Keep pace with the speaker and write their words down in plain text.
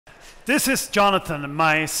This is Jonathan,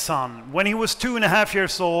 my son. When he was 2.5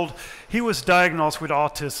 years old, he was diagnosed with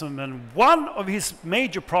autism, and one of his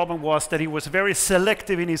major problems was that he was very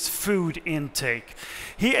selective in his food intake.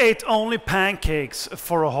 He ate only pancakes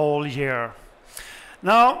for a whole year.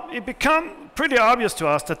 Now, it became pretty obvious to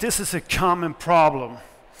us that this is a common problem.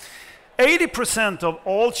 80% of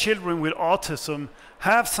all children with autism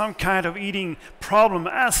have some kind of eating problem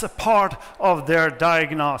as a part of their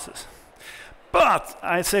diagnosis. But,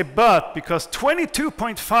 I say but, because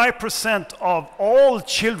 22.5% of all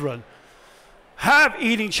children have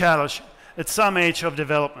eating challenge at some age of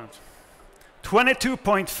development.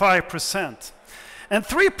 22.5%. And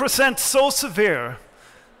 3% so severe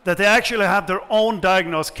that they actually have their own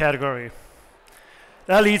diagnosed category.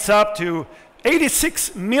 That leads up to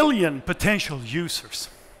 86 million potential users.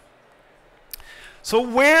 So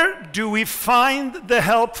where do we find the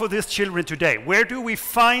help for these children today? Where do we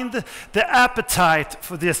find the appetite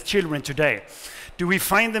for these children today? Do we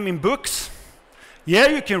find them in books? Yeah,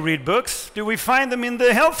 you can read books. Do we find them in the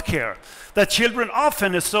healthcare that children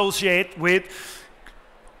often associate with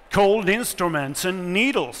cold instruments and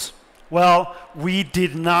needles? Well, we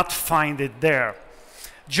did not find it there.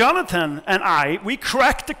 Jonathan and we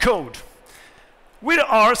cracked the code with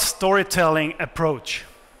our storytelling approach.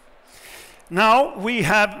 Now we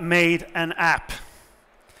have made an app.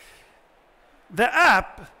 The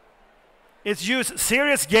app is used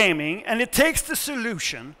serious gaming, and it takes the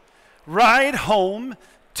solution right home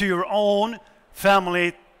to your own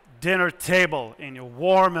family dinner table in your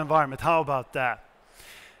warm environment. How about that?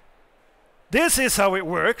 This is how it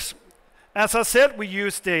works. As I said, we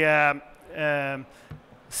use the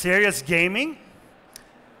serious gaming.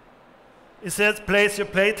 It says place your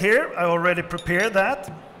plate here. I already prepared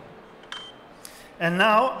that. And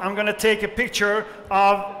now I'm going to take a picture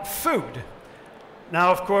of food.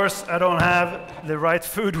 Now, of course, I don't have the right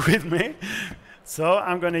food with me, so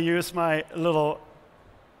I'm going to use my little,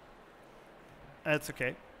 that's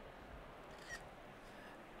okay.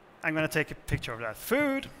 I'm going to take a picture of that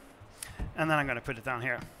food, and then I'm going to put it down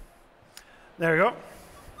here. There you go.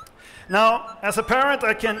 Now, as a parent,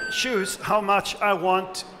 I can choose how much I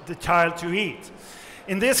want the child to eat.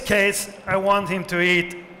 In this case, I want him to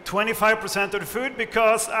eat 25% of the food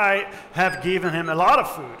because I have given him a lot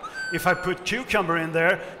of food. If I put cucumber in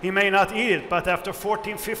there, he may not eat it, but after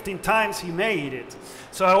 14, 15 times, he may eat it.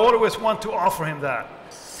 So I always want to offer him that.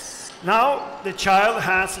 Now, the child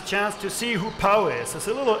has a chance to see who POOW is. It's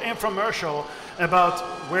a little infomercial about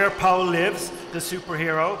where POOW lives, the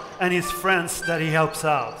superhero, and his friends that he helps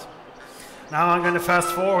out. Now I'm going to fast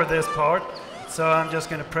forward this part, so I'm just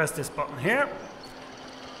going to press this button here.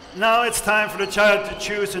 Now it's time for the child to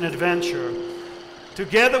choose an adventure.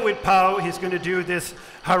 Together with POOW, he's going to do this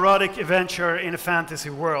heroic adventure in a fantasy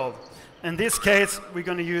world. In this case, we're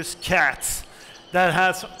going to use cats that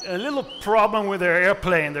has a little problem with their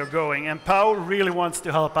airplane they're going, and POOW really wants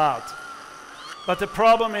to help out. But the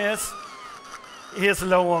problem is, he's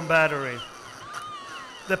low on battery.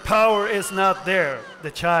 The power is not there.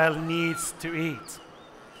 The child needs to eat.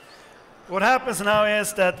 What happens now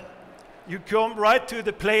is that you come right to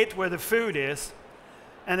the plate where the food is,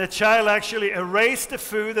 and the child actually erases the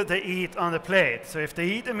food that they eat on the plate. So if they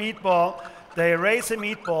eat a meatball, they erase a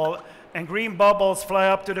meatball, and green bubbles fly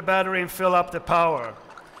up to the battery and fill up the power.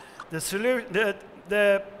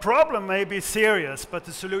 The problem may be serious, but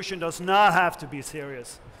the solution does not have to be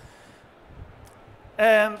serious.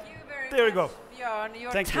 And there you go. Björn,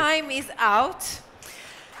 your time is out.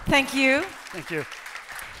 Thank you. Thank you.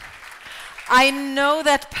 I know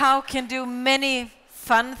that POOW can do many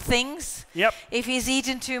fun things. Yep. If he's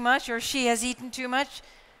eaten too much or she has eaten too much,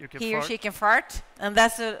 he or she can fart. And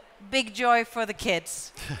that's a big joy for the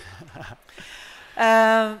kids.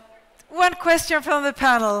 One question from the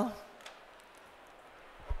panel.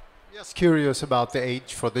 Just curious about the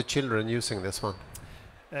age for the children using this one.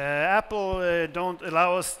 Apple don't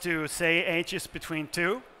allow us to say ages between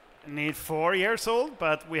 2 and 4 years old,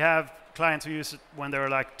 but we have clients who use it when they're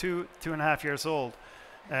like 2.5 years old.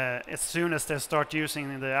 As soon as they start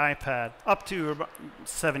using the iPad, up to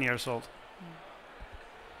 7 years old.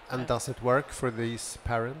 And does it work for these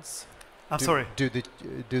parents? I'm sorry? Do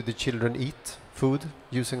the children eat food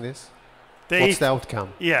using this? They What's the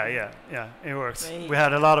outcome? Yeah, it works. We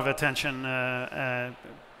had a lot of attention, a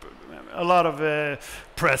lot of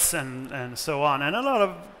press and so on, and a lot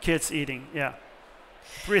of kids eating,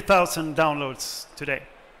 3,000 downloads today.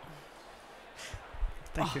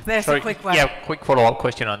 Thank you. There's a quick one. Yeah, quick follow-up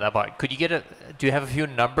question on that part. Could you do you have a few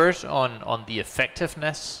numbers on the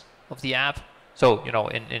effectiveness of the app? So, you know,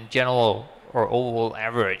 in general or overall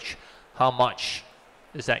average, how much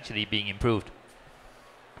is actually being improved?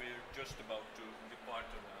 we're just about to be part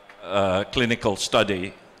of a clinical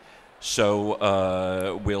study. So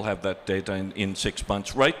we'll have that data in 6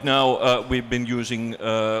 months. Right now, we've been using,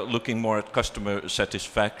 looking more at customer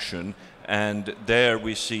satisfaction, and there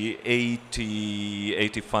we see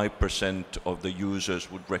 85% of the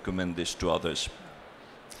users would recommend this to others.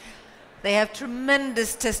 They have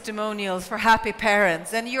tremendous testimonials for happy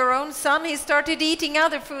parents. And your own son, he started eating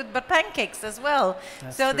other food but pancakes as well.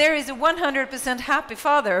 That's so true. there is a 100% happy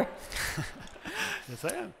father. Yes,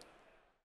 I am.